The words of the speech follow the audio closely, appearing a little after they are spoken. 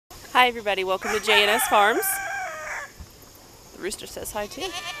Hi everybody, welcome to J&S Farms. The rooster says hi too.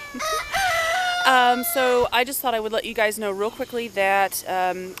 So I just thought I would let you guys know real quickly that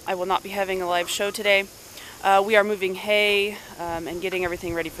I will not be having a live show today. We are moving hay and getting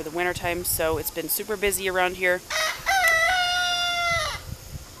everything ready for the winter time, so it's been super busy around here.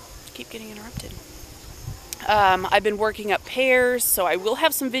 Keep getting interrupted. I've been working up pears, so I will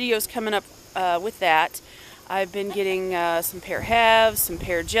have some videos coming up with that. I've been getting some pear halves, some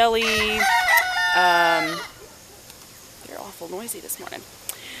pear jelly. They're awful noisy this morning.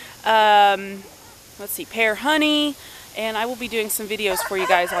 Let's see, pear honey, and I will be doing some videos for you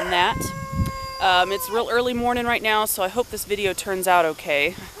guys on that. It's real early morning right now, so I hope this video turns out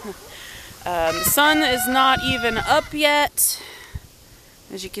okay. The sun is not even up yet,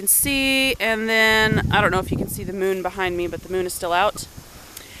 as you can see, and then I don't know if you can see the moon behind me, but the moon is still out.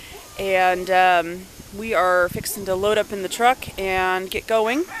 And we are fixing to load up in the truck and get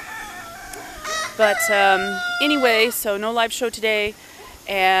going. But anyway, so no live show today,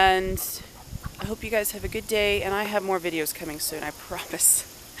 and I hope you guys have a good day, and I have more videos coming soon, I promise.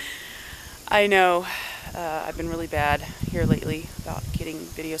 I know I've been really bad here lately about getting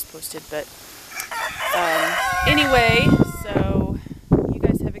videos posted, but anyway,